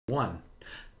One.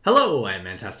 Hello, I am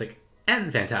Mantastic and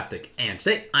Fantastic, and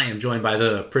today I am joined by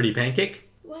the Pretty Pancake.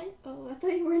 What? Oh, I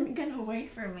thought you weren't gonna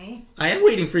wait for me. I am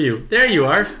waiting for you. There you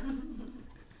are.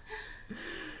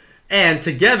 And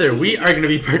together we are going to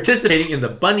be participating in the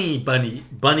Bunny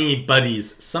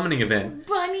Buddies summoning event.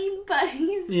 Bunny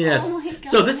Buddies? Yes. Oh my god.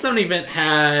 So this summoning event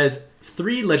has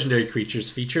 3 legendary creatures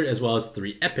featured as well as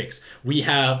 3 epics. We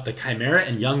have the Chimera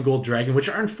and Young Gold Dragon, which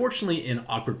are unfortunately in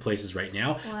awkward places right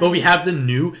now. What? But we have the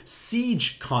new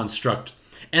Siege Construct.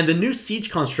 And the new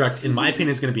Siege Construct, in my opinion,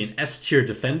 is going to be an S-tier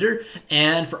defender.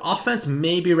 And for offense,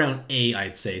 maybe around A,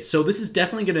 I'd say. So this is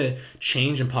definitely going to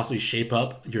change and possibly shape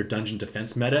up your dungeon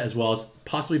defense meta, as well as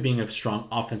possibly being a strong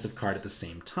offensive card at the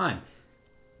same time.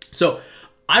 So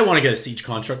I want to get a Siege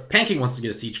Construct. Pancake wants to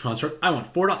get a Siege Construct. I want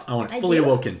 4 dots. I want it fully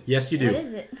awoken. Yes, you do. What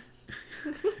is it?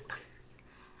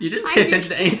 You didn't pay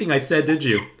attention to anything I said, did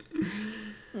you?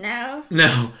 No.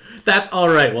 No. That's all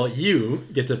right. Well, you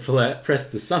get to press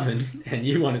the summon, and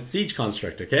you want a Siege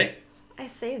Construct, okay? I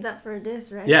saved up for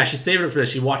this, right? Yeah, she saved it for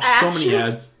this. She watched so many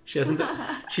ads. She hasn't.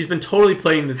 She's been totally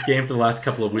playing this game for the last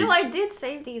couple of weeks. No, I did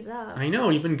save these up. I know.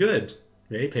 You've been good.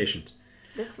 Very patient.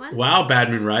 This one? Wow, Bad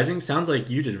Moon Rising. Sounds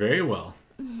like you did very well.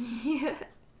 Yeah.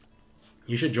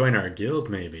 You should join our guild,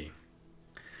 maybe.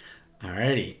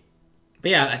 Alrighty. But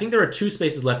yeah, I think there are 2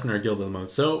 spaces left in our guild at the moment.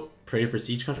 So, pray for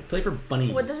Siege Contract. Play for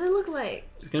bunnies. What does it look like?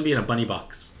 It's going to be in a bunny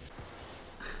box.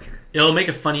 It'll make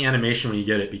a funny animation when you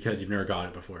get it because you've never got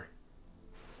it before.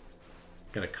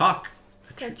 Got a cock.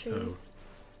 Tetris. Oh,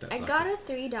 that's I not got good. a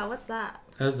 3 dot. What's that?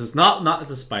 It's not.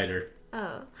 It's a spider.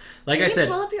 Oh. Like Can I you said.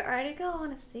 pull up your article? I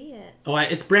want to see it. Oh,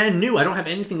 it's brand new. I don't have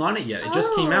anything on it yet. It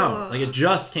just came out. Like, it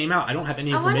just came out. I don't have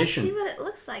any I want to information. see what it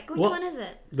looks like. Which Well- one is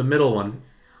it? The middle one.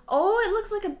 Oh, it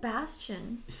looks like a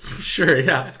bastion. Sure,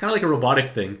 yeah. It's kind of like a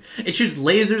robotic thing. It shoots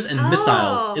lasers and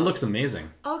missiles. It looks amazing.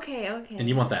 Okay, okay. And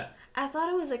you want that. I thought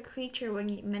it was a creature when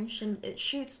you mentioned it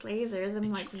shoots lasers.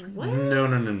 I'm like, what?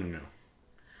 No.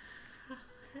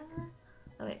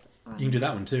 Oh, wait. You can do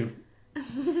that one, too.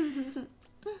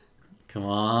 Come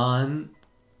on.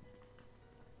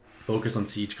 Focus on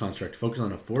Siege Construct. Focus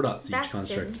on a 4-dot Siege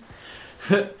Bastion.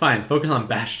 Construct. Fine, focus on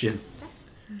Bastion.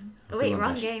 Oh, wait, on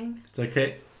wrong Bastion. game. It's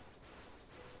okay.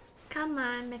 Come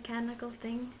on, mechanical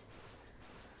thing.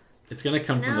 It's gonna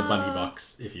come from the bunny No.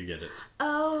 box if you get it.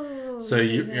 Oh. So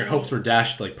your right. hopes were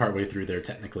dashed like partway through there,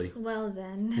 technically. Well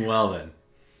then. Well then,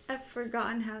 I've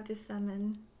forgotten how to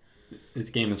summon. this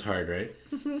game is hard, right?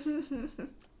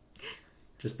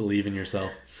 Just believe in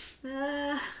yourself.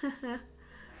 You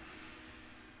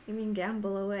mean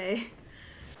gamble away?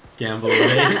 Gamble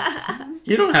away.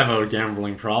 You don't have a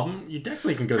gambling problem. You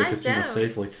definitely can go to I casino don't.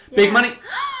 safely. Yeah. Big money.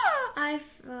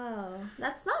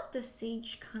 That's not the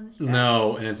siege construct.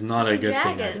 No, and it's not It's a a good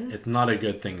thing. dragon. It's not a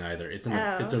good thing either. It's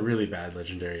Oh. it's a really bad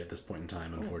legendary at this point in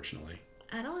time, unfortunately.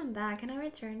 I don't want that. Can I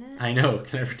return it? I know.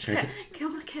 Can I return it?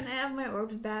 Can I have my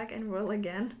orbs back and roll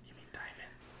again? You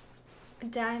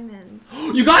mean Diamond.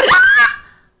 diamonds? You got it!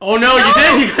 Oh no, you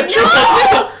did! You got your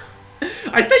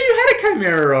I thought you had a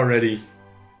chimera already.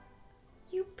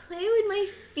 You play with my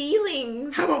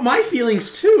feelings. How about my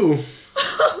feelings too?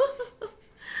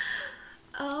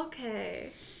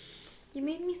 Okay. You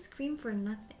made me scream for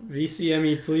nothing.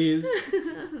 VCME, please.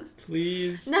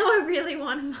 Please. Now I really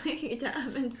want my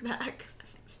diamonds back.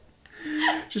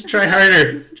 Just try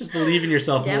harder. Just believe in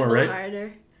yourself Gamble more, right?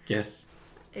 harder. Yes.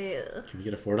 Ugh. Can you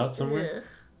get a 4-dot somewhere? Ugh.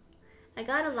 I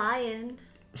got a lion.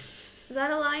 Is that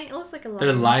a lion? It looks like a lion.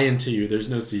 They're lying to you. There's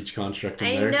no Siege Construct in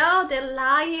I there. know, they're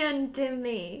lying to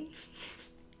me.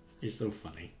 You're so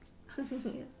funny.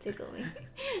 Tickle me.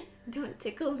 Don't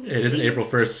tickle me. It isn't please. April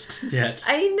 1st yet.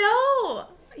 I know.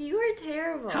 You are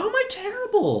terrible. How am I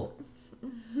terrible?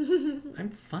 I'm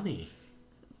funny.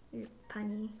 You're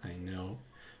punny. I know.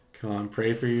 Come on,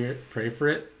 pray for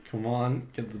it. Come on,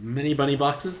 get the mini bunny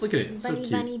boxes. Look at it. It's so Bunny,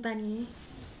 cute. bunny, bunny.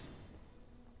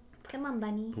 Come on,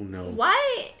 bunny. Oh no.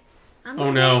 What? I'm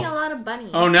Oh, not no. getting a lot of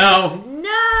bunnies. Oh no!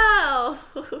 No!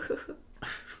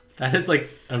 That is like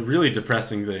a really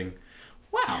depressing thing.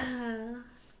 Wow.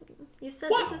 You said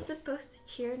Wow. this is supposed to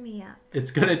cheer me up.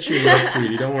 It's gonna cheer you up,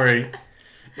 sweetie. Don't worry.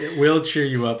 It will cheer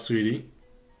you up, sweetie.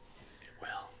 It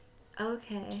will.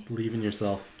 Okay. Believe in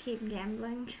yourself. Keep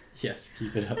gambling. Yes,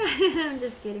 keep it up. I'm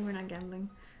just kidding. We're not gambling.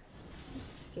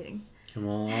 Just kidding. Come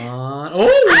on.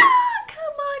 Oh! Ah,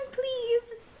 come on,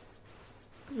 please.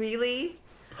 Really?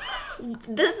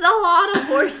 This is a lot of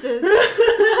horses.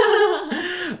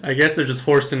 I guess they're just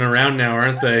horsing around now,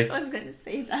 aren't they? I was gonna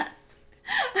say that.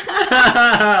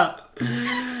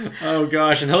 Oh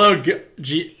gosh, and hello,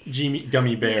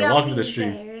 Gummy Bear. Welcome to the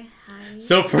stream. Bear. Hi.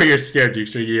 So for your scared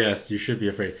Dukester, yes, you should be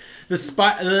afraid.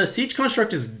 The Siege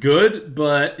Construct is good,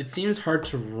 but it seems hard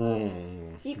to roll.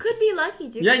 You could be lucky,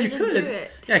 dude. Yeah, you just could. do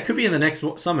it. Yeah, it could be in the next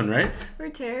summon, right? We're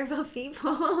terrible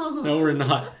people. No, we're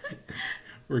not.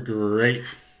 We're great.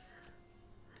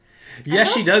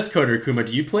 Yes, she does, Koder Kuma.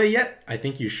 Do you play yet? I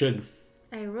think you should.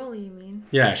 I roll, you mean?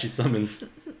 Yeah, she summons.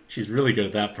 She's really good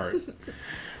at that part.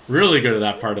 Really good at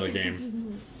that part of the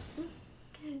game.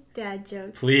 Dad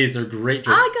jokes. Please, they're great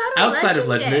jokes. I got a Outside of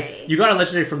legendary. Legendary. You got a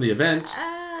Legendary from the event.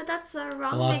 That's a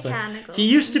wrong Colossus. mechanical.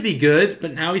 He used to be good,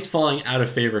 but now he's falling out of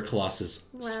favor, Colossus.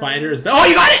 Well. Spider is better. Oh,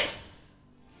 you got it!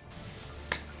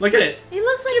 Look at it. He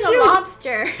looks like a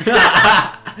lobster.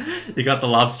 You got the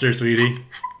lobster, sweetie.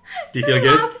 Do you The feel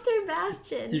good? Lobster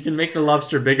Bastion. You can make the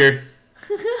lobster bigger.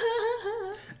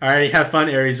 Alright, have fun,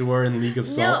 Ares War in League of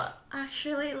Salt. No,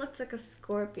 actually, it looks like a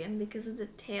scorpion because of the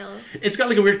tail. It's got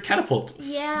like a weird catapult.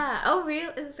 Yeah. Oh, real?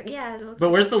 Yeah, it looks.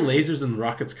 But where's the lasers and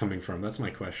rockets coming from? That's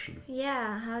my question.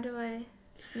 Yeah. How do I?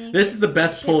 Make This is the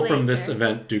best shoot pull from this laser?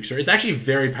 event, Dukester. It's actually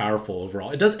very powerful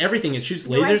overall. It does everything. It shoots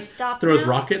Do I lasers, stop throws now?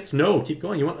 rockets. No, keep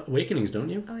going. You want Awakenings, don't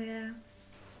you? Oh yeah.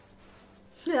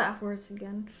 That horse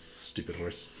again. Stupid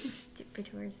horse. Stupid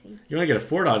horsey. You want to get a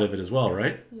fort out of it as well,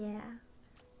 right? Yeah.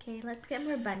 Okay, let's get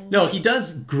more bunnies. No, he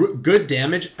does good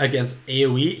damage against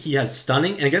AoE. He has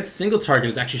stunning, and against single target,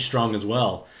 it's actually strong as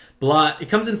well. Blah. It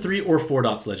comes in 3 or 4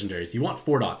 dots legendaries. You want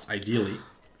 4 dots, ideally.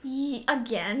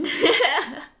 Again.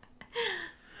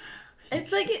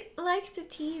 It's like it likes to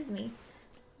tease me.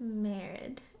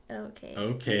 Married. Okay.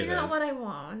 Okay, You're then. not what I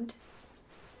want.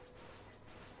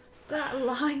 That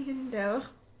lion, though.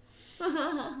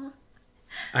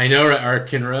 I know, right,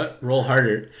 Arkinra? Roll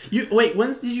harder. Wait,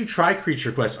 when did you try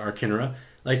Creature Quest, Arkinra?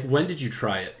 Like, when did you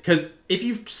try it? Because if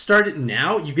you start it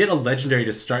now, you get a legendary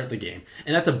to start the game.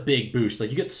 And that's a big boost.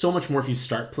 Like, you get so much more if you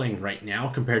start playing right now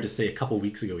compared to, say, a couple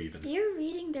weeks ago even. You're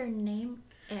reading their name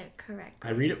correctly.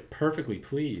 I read it perfectly,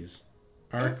 please.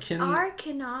 It's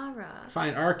Arkinara.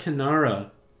 Fine,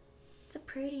 Arkinara. It's a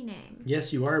pretty name.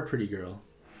 Yes, you are a pretty girl.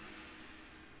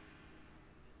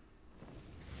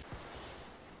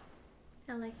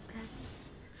 I like pets.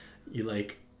 You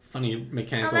like funny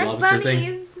mechanical I like lobster bunnies.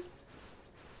 things.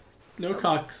 No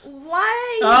cocks.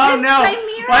 Why? Oh This no!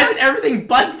 Chimera? Why is it everything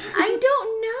but? I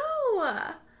don't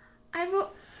know.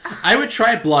 I would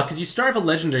try block because you start with a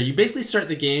legendary. You basically start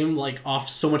the game like off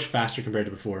so much faster compared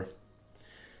to before.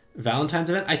 Valentine's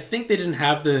event. I think they didn't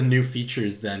have the new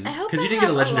features then I hope because you I didn't get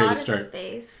a have legendary lot to of start.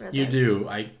 Space for You this. do.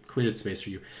 I cleared space for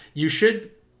you. You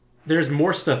should. There's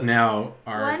more stuff now.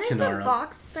 When is the Kinara.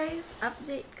 box space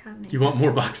update coming? You want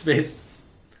more box space?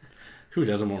 Who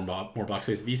doesn't want more box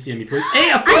space? VCME, please. Hey,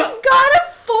 I got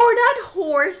a that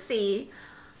horsey.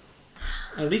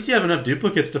 At least you have enough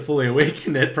duplicates to fully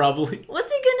awaken it, probably.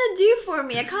 What's he gonna do for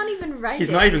me? I can't even write He's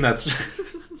it. not even that.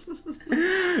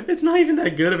 It's not even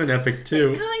that good of an epic,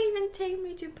 too. It can't even take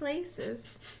me to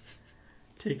places.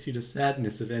 Takes you to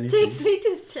sadness, if anything. Takes me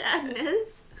to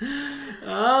sadness.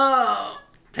 Oh,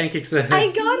 pancakes ahead.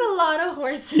 I got a lot of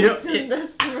horses You know, in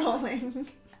this rolling.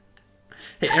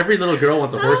 Hey, every little girl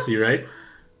wants a horsey, right?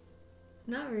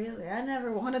 Not really. I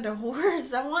never wanted a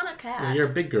horse. I want a cat. Well, you're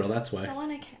a big girl, that's I why.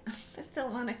 want a cat. I still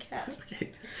want a cat.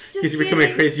 Okay. Just Because you're becoming a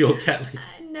kidding. crazy old cat lady.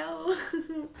 No.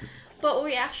 But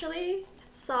we actually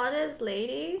saw this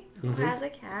lady who has a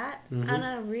cat and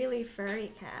a really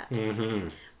furry cat. Mm-hmm.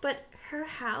 But her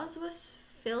house was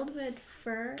filled with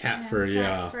fur. Cat and fur, yeah.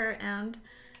 Cat fur and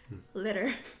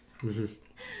litter.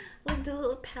 Like the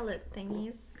little pellet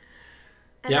thingies.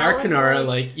 And Yeah, I was Arcanara,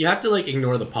 like, you have to, like,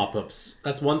 ignore the pop-ups.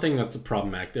 That's one thing that's a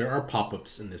problematic. There are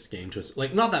pop-ups in this game,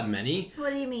 like, not that many. What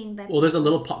do you mean by Well, there's a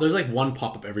little there's, like, one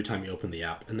pop-up every time you open the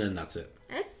app, and then that's it.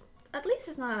 It's at least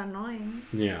it's not annoying.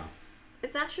 Yeah.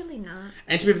 It's actually not.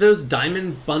 And to be fair, those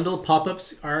diamond bundle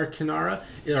pop-ups, Arcanara,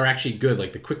 are actually good.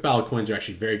 Like, the quick battle coins are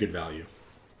actually very good value.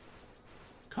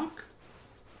 Cock.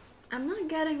 I'm not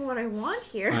getting what I want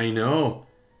here. I know.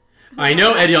 I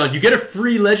know, Edion. You get a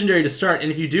free legendary to start,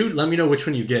 and if you do, let me know which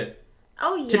one you get.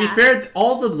 Oh yeah. To be fair,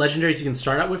 all the legendaries you can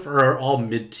start out with are all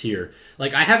mid-tier.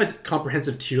 Like, I have a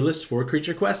comprehensive tier list for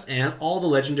Creature Quest, and all the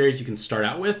legendaries you can start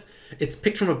out with, it's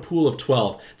picked from a pool of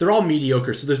 12. They're all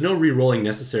mediocre, so there's no re-rolling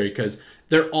necessary, because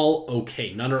they're all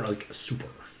okay. None are, like, super.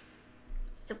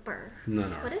 Super.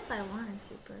 None are. What if I want a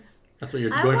super? That's what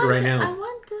you're going for right I now.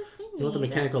 want the thingy. You want the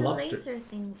mechanical the lobster. laser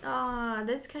thing. Ah,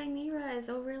 this chimera is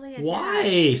overly attacked.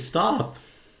 Why? Stop.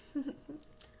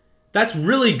 That's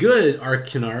really good,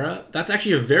 Arcanara. That's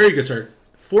actually a very good start.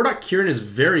 4. Kirin is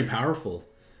very powerful.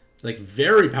 Like,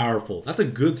 very powerful. That's a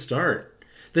good start.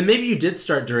 Then maybe you did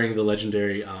start during the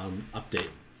legendary update.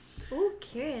 Ooh,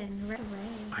 Kieran, right away.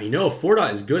 I know, 4.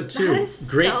 Is good too. That is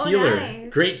Great so healer. nice.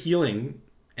 Great healing.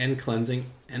 and cleansing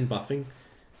and buffing.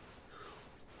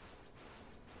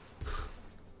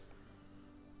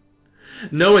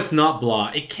 No, it's not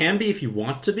blah. It can be if you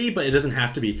want to be, but it doesn't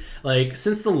have to be. Like,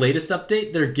 since the latest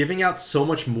update, they're giving out so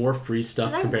much more free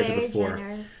stuff They're compared to very before.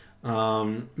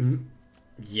 generous.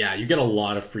 Yeah, you get a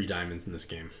lot of free diamonds in this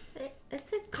game.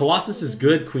 It's a Colossus is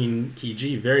good, Queen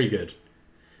Kiji, very good.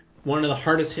 One of the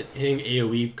hardest hitting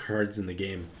AoE cards in the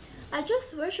game. I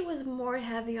just wish it was more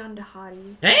heavy on the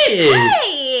hotties. Hey!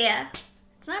 Hey!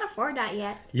 It's not a 4 dot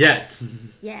yet. Yet.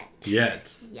 Yet.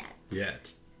 Yet. Yet.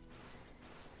 Yet.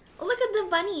 Oh, look at the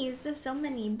bunnies. There's so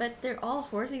many, but they're all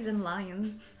horses and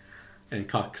lions. And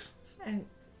cocks. And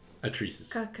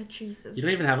Atrices. cockatrices. You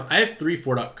don't even have... I have 3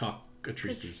 4-dot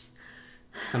cockatrices.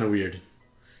 It's kind of weird.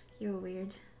 You're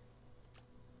weird.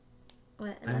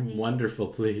 What? I love I'm you. wonderful,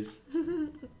 please.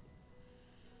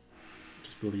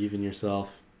 Just believe in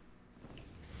yourself.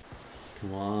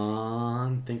 Come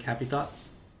on. Think happy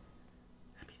thoughts.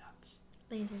 Happy thoughts.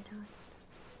 Laser toss.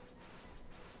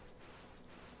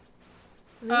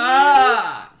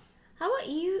 Ah! How about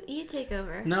you? You take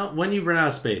over. No, when you run out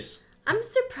of space. I'm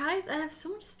surprised I have so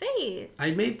much space. I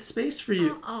made the space for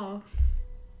you. Oh.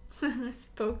 I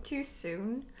spoke too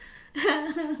soon.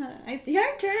 It's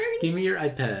your turn. Give me your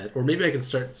iPad. Or maybe I can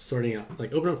start sorting out.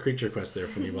 Like, open up Creature Quest there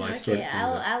for me while I sort Okay,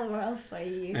 things out. I'll roll for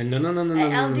you. And no.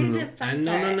 I'll do the fun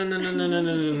No.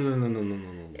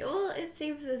 Well, it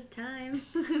saves us time.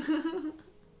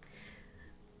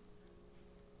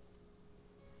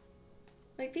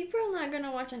 Like, people are not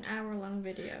gonna watch an hour-long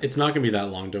video. It's not gonna be that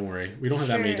long. Don't worry. We don't have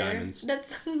that many Sure. diamonds.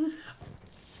 That's.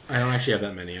 I don't actually have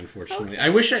that many, unfortunately. Okay. I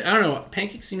wish I don't know.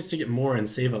 Pancake seems to get more and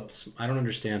save up. I don't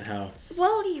understand how.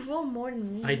 Well, you roll more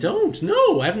than me. I don't.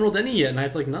 No, I haven't rolled any yet, and I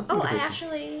have like nothing. Oh, to I go to.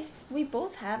 actually. We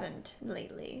both haven't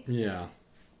lately. Yeah.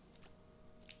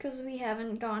 Because we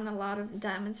haven't gotten a lot of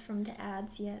diamonds from the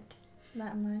ads yet.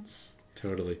 That much.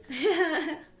 Totally.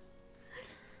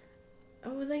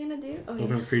 What was I gonna do? Oh, Open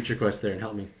yeah. up Creature Quest there and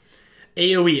help me.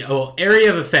 AoE. Oh, area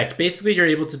of effect. Basically, you're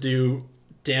able to do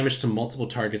damage to multiple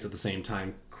targets at the same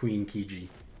time. Queen Kiji.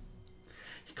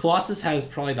 Colossus has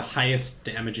probably the highest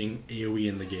damaging AoE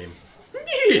in the game.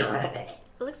 It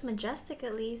looks majestic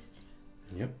at least.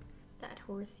 Yep. That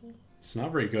horsey. It's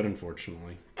not very good,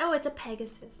 unfortunately. Oh, it's a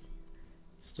Pegasus.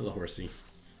 Still a horsey.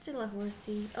 Still a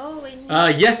horsey. Oh, wait.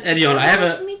 Yes, Edion. I have It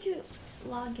wants a. me to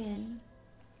log in.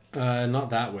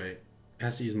 Not that way. It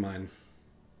has to use mine.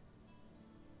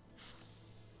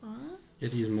 Huh?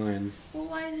 It use mine. Well,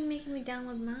 why is it making me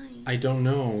download mine? I don't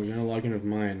know. You're gonna log in with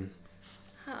mine.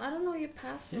 I don't know your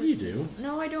password. Yeah, you do.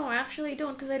 No, I don't. I actually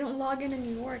don't, because I don't log in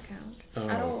your account Oh.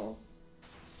 at all.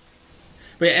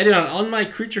 But yeah, Edion, on my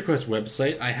Creature Quest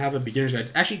website, I have a beginner's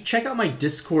guide. Actually, check out my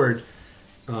Discord.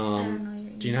 I don't know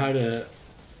your Do you know how to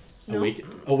No. awaken?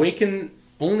 Awaken.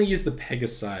 Only use the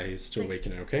Pegasi to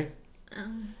awaken it. Okay.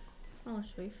 I'll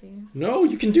just wait for you. No,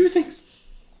 you can do things.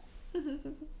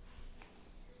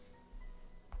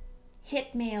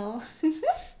 Hit mail.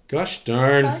 Gosh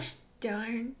darn. Gosh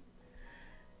darn.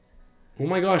 Oh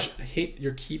my gosh, I hate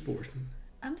your keyboard.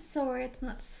 I'm sorry, it's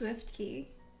not Swift key.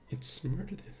 It's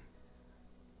smarter than.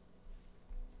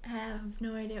 I have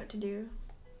no idea what to do.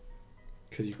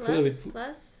 Because you Plus, clearly.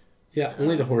 plus, Yeah,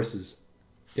 only the horses.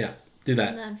 Yeah, do and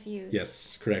that. then fuse.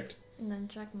 Yes, correct. And then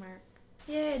check mark.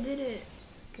 Yeah, I did it.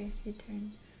 Okay, your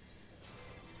turn.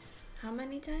 How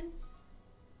many times?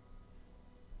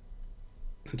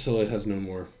 Until it has no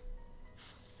more.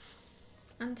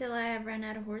 Until I have run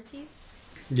out of horses?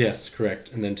 Yes,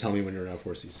 correct. And then tell me when you're out of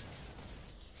horses.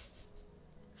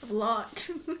 A lot.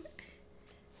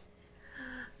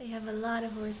 I have a lot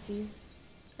of horses.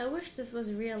 I wish this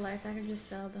was real life. I could just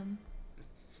sell them.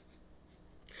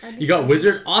 That'd be You got so-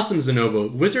 Wizard. Awesome,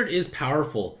 Zenobo. Wizard is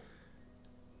powerful.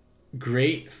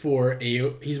 Great for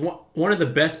AO. He's one of the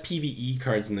best PvE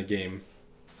cards in the game.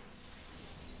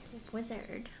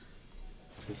 Wizard.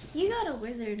 You got a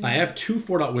wizard. I have 2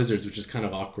 4-dot wizards, which is kind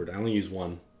of awkward. I only use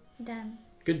 1. Damn.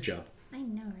 Good job. I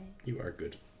know, right? You are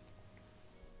good.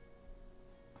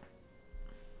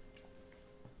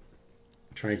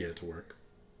 Try and get it to work.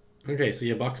 Okay, so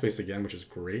you have box space again, which is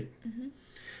great. Mm-hmm.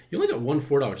 You only got 1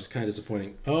 4-dot, which is kind of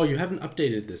disappointing. Oh, you haven't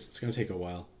updated this. It's going to take a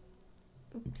while.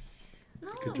 Oops.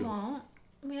 No, Good it job. won't.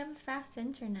 We have a fast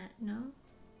internet, no?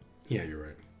 Yeah, you're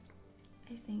right.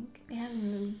 I think. It hasn't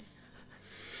moved.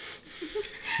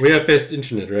 We have fast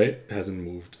internet, right? It hasn't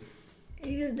moved.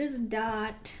 Because there's a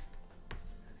dot.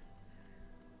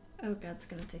 Oh god, it's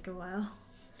gonna take a while.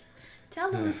 Tell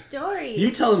them a story.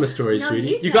 You tell them a story, No, sweetie.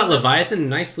 you You tell got them. Leviathan,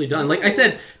 nicely done. Like I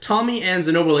said, Tommy and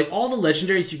Zenobo, like all the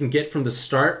legendaries you can get from the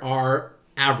start are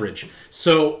average.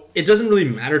 So it doesn't really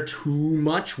matter too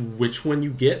much which one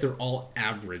you get. They're all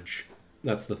average.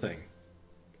 That's the thing.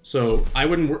 So I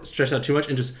wouldn't stress out too much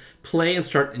and just play and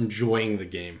start enjoying the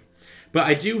game. But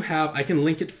I do have, I can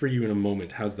link it for you in a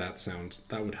moment. How's that sound?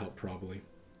 That would help probably.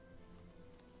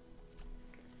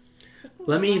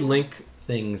 Let me link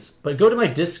things. But go to my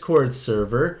Discord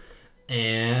server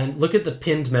and look at the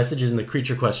pinned messages in the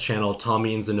Creature Quest channel,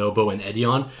 Tommy and Zenobo and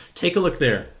Edion. Take a look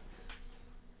there.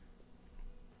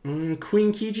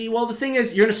 Queen Kiji. Well, the thing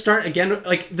is, you're going to start again.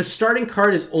 Like, the starting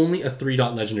card is only a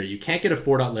 3-dot legendary. You can't get a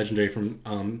 4-dot legendary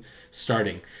from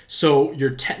starting. So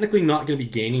you're technically not going to be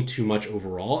gaining too much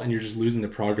overall, and you're just losing the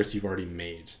progress you've already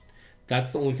made.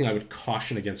 That's the only thing I would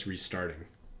caution against restarting.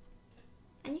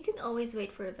 And you can always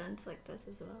wait for events like this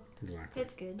as well. Exactly.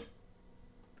 It's good.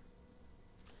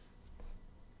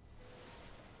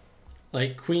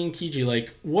 Like, Queen Kiji,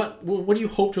 like, what do you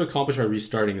hope to accomplish by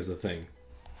restarting is the thing.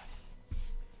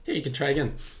 Yeah, you can try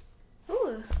again.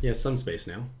 Ooh. You have some space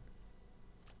now.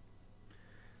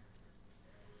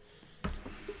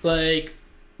 Like,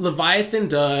 Leviathan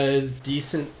does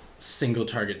decent single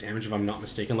target damage, if I'm not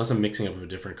mistaken, unless I'm mixing up with a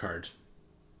different card.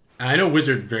 I know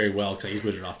Wizard very well, because I use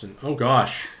Wizard often. Oh,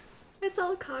 gosh. It's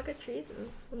all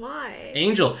cockatrices. Why?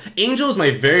 Angel. Angel is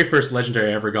my very first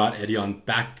legendary I ever got, Edion,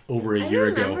 back over a year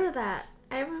ago. I remember that.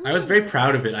 I was very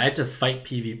proud of it. I had to fight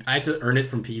PvP. I had to earn it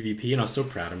from PvP, and I was so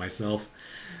proud of myself.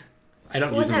 I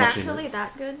don't use him much anymore. Was it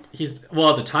actually that good?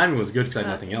 Well, at the time it was good because I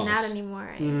had nothing else. Not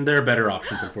anymore, right? There are better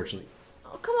options, unfortunately.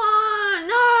 Oh, come on!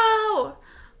 No!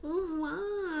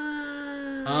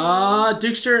 Oh,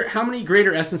 Dukester, how many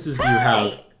greater essences do you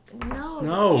have? No,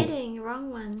 just kidding.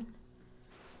 Wrong one.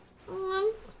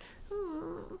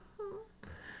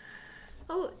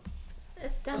 Oh,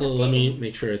 it's done. Let me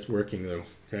make sure it's working, though.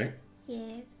 Okay?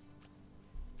 Yes.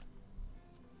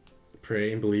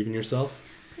 Pray and believe in yourself.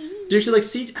 Dukester, like,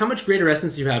 see how much greater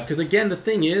essence you have. Because, again, the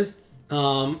thing is,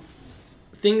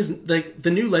 things, like,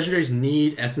 the new legendaries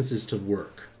need essences to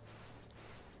work.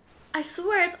 I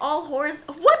swear it's all horse.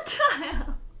 What the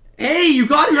hell? Hey, you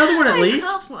got another one at least. I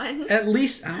got one. At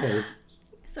least, ow.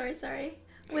 Sorry.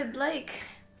 With like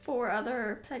 4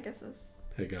 other Pegasus.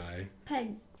 Pegasi.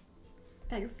 Pegasi?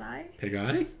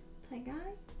 Pegasi?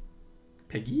 Pegasi?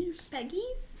 Peggies?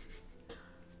 Peggies?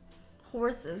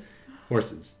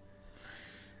 Horses.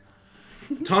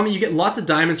 Tommy, you get lots of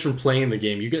diamonds from playing the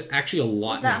game. You get actually a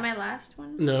lot. Is that my last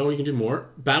one? No, you can do more.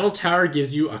 Battle Tower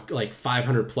gives you like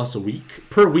 500 plus a week.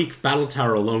 Per week, Battle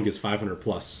Tower alone gives 500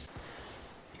 plus.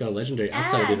 You got a legendary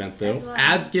outside of the event though. Well.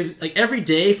 Ads give like every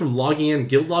day from logging in,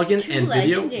 guild login, 2 and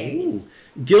video. Legendaries.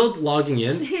 Guild logging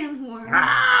in.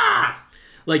 Sandworm.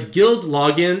 Like guild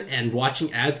login and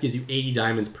watching ads gives you 80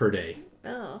 diamonds per day.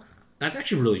 Ugh. That's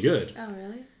actually really good. Oh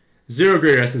really? 0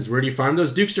 greater essence. Where do you farm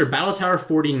those? Dukester, Battle Tower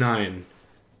 49.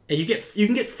 And you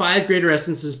can get 5 greater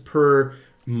essences per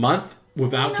month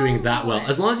without doing that well.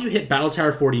 As long as you hit Battle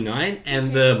Tower 49 and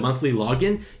the monthly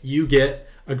login, you get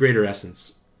a greater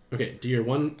essence. Okay, do your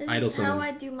one idle summon. This is how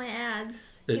I do my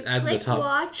ads. There's ads at the top.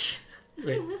 Watch.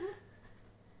 Wait.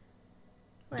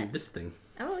 What? Do this thing.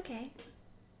 Oh, okay.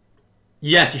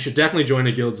 Yes, you should definitely join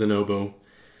a guild, Zenobo.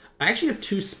 I actually have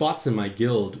 2 spots in my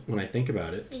guild when I think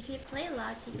about it. If you play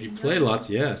lots, If you play lots,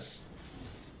 yes.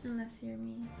 Unless you're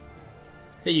me.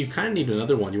 Hey, you kind of need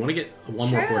another one. You want to get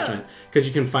one more fortune because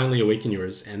you can finally awaken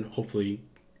yours and hopefully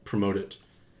promote it.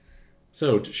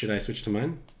 So, should I switch to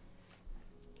mine?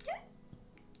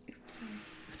 Oops.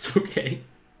 It's okay.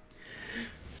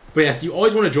 But yes, you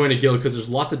always want to join a guild because there's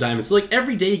lots of diamonds. So like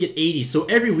every day you get 80. So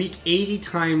every week, 80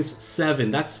 times 7.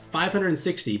 That's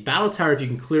 560. Battle Tower, if you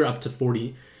can clear up to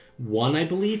 41, I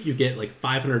believe, you get like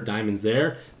 500 diamonds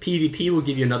there. PvP will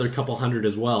give you another couple hundred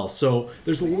as well. So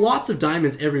there's lots of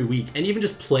diamonds every week. And even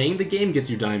just playing the game gets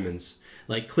you diamonds.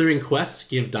 Like clearing quests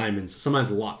give diamonds.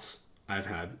 Sometimes lots I've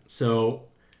had. So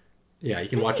yeah, you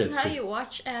can watch ads too. This is how you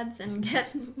watch ads and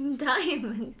get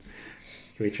diamonds.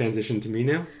 Can we transition to me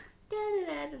now?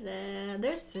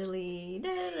 They're silly.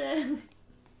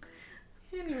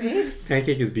 Anyways.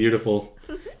 Pancake is beautiful.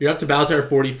 You're up to Battle Tower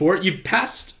 44. You've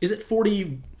passed... Is it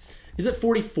 40... Is it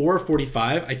 44 or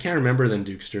 45? I can't remember then,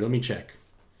 Dukester. Let me check.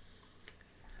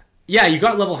 Yeah, you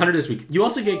got level 100 this week. You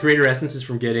also get greater essences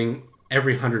from getting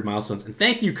every 100 milestones. And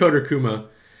thank you, Koder Kuma.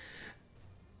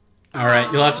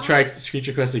 Alright, you'll have to try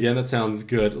Creature Quest again. That sounds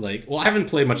good. Like, well, I haven't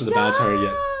played much of the Battle Tower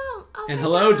yet. Oh and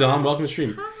hello, Dom. Welcome to the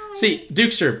stream. Hi. See,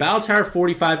 Dukester, Battle Tower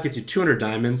 45 gets you 200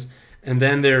 diamonds. And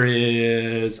then there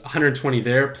is 120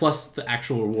 there, plus the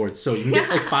actual rewards. So you can get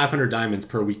like 500 diamonds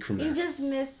per week from there. You just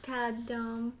missed Pad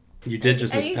Dome. You did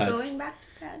just miss Are you pad. going back to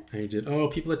pad? You did. Oh,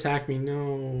 people attack me.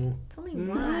 No. It's only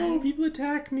No, one. people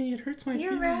attack me. It hurts my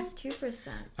You're feelings. ranked 2%.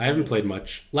 I haven't played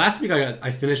much. Last week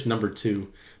I finished number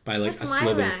 2 by like What's a my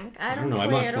slither. rank? I don't know. I'm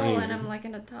play not at all, playing. and I'm like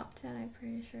in the top 10. I'm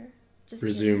pretty sure. Just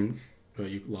Resume. Oh,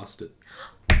 you lost it.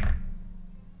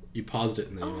 You paused it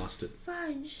and then you lost it.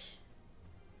 Fudge.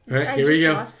 All right, I here just we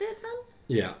go. lost it then?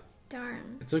 Yeah,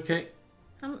 Darn. it's okay.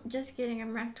 I'm just kidding.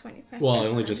 I'm ranked 25. Well, I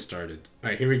only just started. All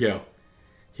right, here we go.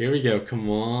 Here we go. Come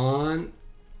on.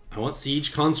 I want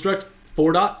siege construct.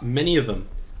 4 dot. Many of them.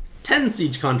 10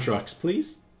 siege constructs,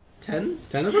 please. 10?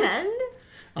 10 of them? 10?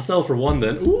 I'll sell for 1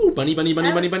 then. Ooh, bunny, bunny,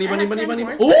 bunny, bunny, bunny, I bunny, have bunny, 10 bunny.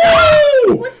 horses.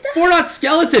 Ooh! What the 4 dot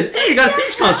skeleton. Hey, you got a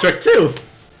siege construct too.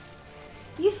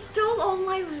 You stole all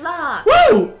my luck.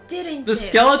 Woo! Didn't The you?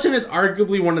 skeleton is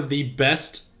arguably one of the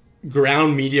best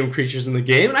ground medium creatures in the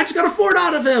game, and I just got a 4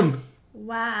 dot of him.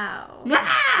 Wow.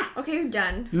 Ah! Okay, you're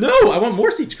done. No, I want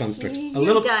more siege constructs.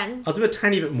 You're done. I'll do a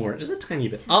tiny bit more, just a tiny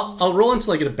bit. I'll roll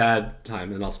until I get a bad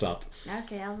time, and I'll stop.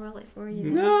 Okay, I'll roll it for you.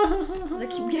 Then. No, Because I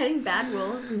keep getting bad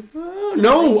rolls.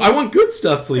 no, I want good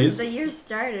stuff, please. Since the year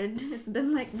started, it's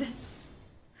been like this.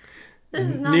 This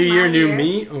is not New my year, new year.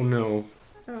 me. Oh no,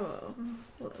 Oh,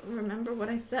 remember what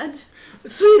I said?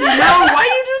 sweetie, no! Why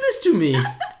you do this to me?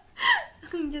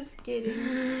 I'm just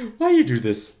kidding. Why you do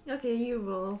this? Okay, you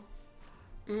roll.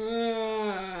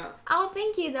 Oh,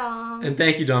 thank you, Dom. And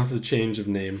thank you, Dom, for the change of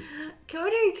name.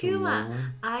 Koder Kuma,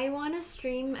 on. I want to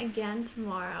stream again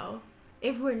tomorrow.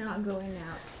 If we're not going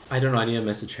out. I don't know. I need to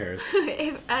message Harris.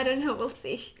 If I don't know, we'll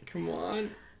see. Come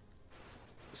on.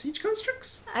 Siege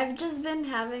constructs? I've just been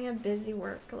having a busy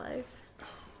work life.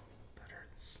 That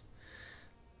hurts.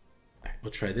 Alright,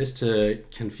 we'll try this to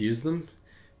confuse them.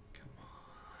 Come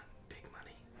on. Big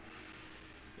money.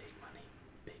 Big money.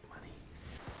 Big money.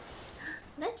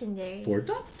 Legendary. 4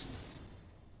 dot?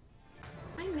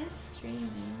 I miss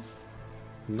streaming.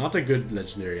 Not a good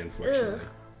legendary, unfortunately. Ugh.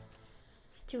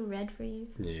 It's too red for you.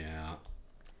 Yeah.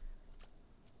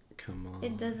 Come on.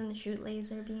 It doesn't shoot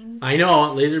laser beams. I know, I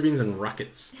want laser beams and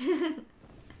rockets.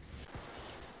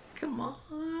 Come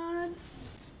on.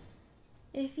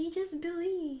 If you just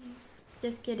believe.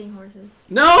 Just kidding, horses.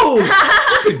 No!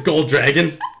 Stupid gold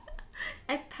dragon.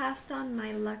 I passed on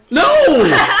my luck to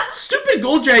No! Stupid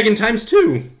gold dragon times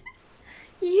 2.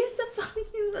 You used to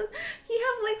believe that. You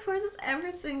have like horses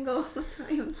every single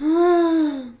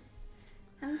time.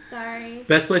 I'm sorry.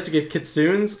 Best place to get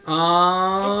kitsunes?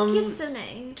 It's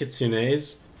Kitsune.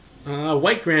 Kitsunes.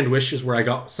 White Grand Wish is where I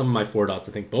got some of my 4 dots.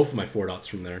 I think both of my 4 dots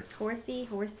from there. Horsey.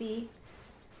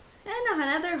 I know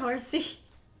another horsey.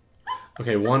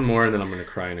 Okay, one more and then I'm gonna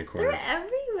cry in a corner. They're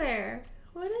everywhere.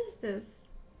 What is this?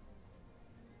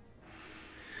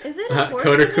 Is it a horse?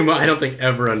 Koder Kuma, event? I don't think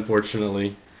ever,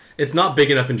 unfortunately. It's not big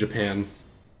enough in Japan.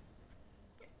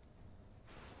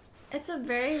 It's a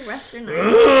very Western Ugh!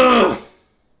 island.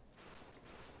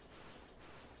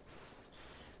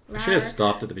 I should have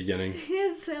stopped at the beginning.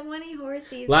 There's so many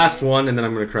horses. Last there. one, and then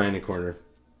I'm gonna cry in a corner.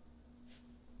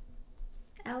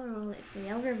 I'll roll it for you.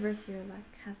 I'll reverse your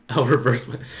luck. I'll reverse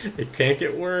my... It can't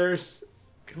get worse.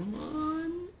 Come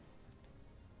on.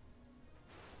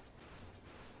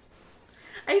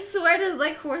 I swear there's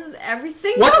like horses every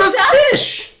single What the time.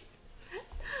 fish?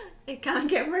 It can't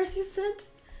get worse, you said?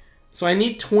 So I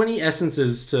need 20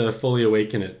 essences to fully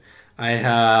awaken it. I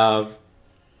have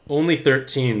only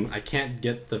 13. I can't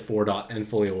get the 4 dot and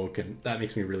fully awoken. That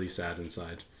makes me really sad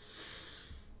inside.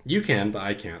 You can, but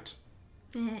I can't.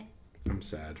 I'm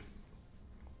sad.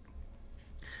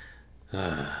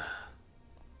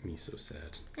 Me so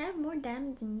sad. I have more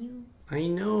damage than you. I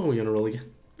know. You wanna roll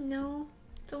again? No,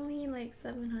 it's only like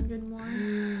 700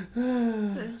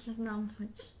 more. That's just not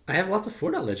much. I have lots of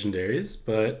 4 dot legendaries,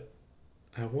 but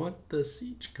I want the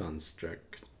siege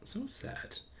construct. So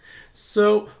sad.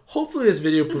 So hopefully this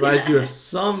video provides you with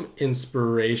some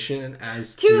inspiration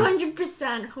as to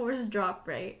 200% horse drop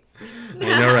rate.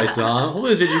 I know, right, Dom?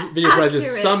 Hopefully this video provides you with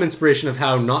Accurate. some inspiration of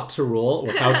how not to roll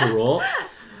or how to roll.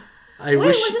 I Wait,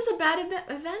 wish was this a bad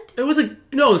event? it was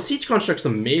no. The siege construct's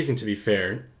amazing, to be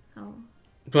fair, Oh.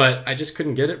 but I just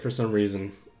couldn't get it for some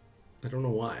reason. I don't know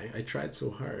why. I tried so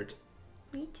hard.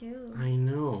 Me too. I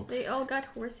know. They all got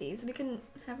horses. We can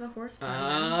have a horse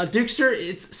farm. Dukester,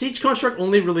 it's siege construct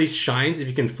only really shines if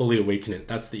you can fully awaken it.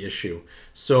 That's the issue.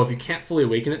 So if you can't fully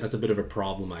awaken it, that's a bit of a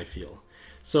problem, I feel.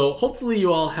 So hopefully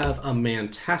you all have a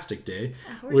fantastic day.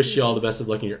 horsey. Wish you all the best of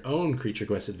luck in your own Creature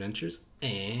Quest adventures,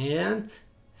 and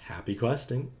happy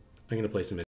questing. I'm gonna play some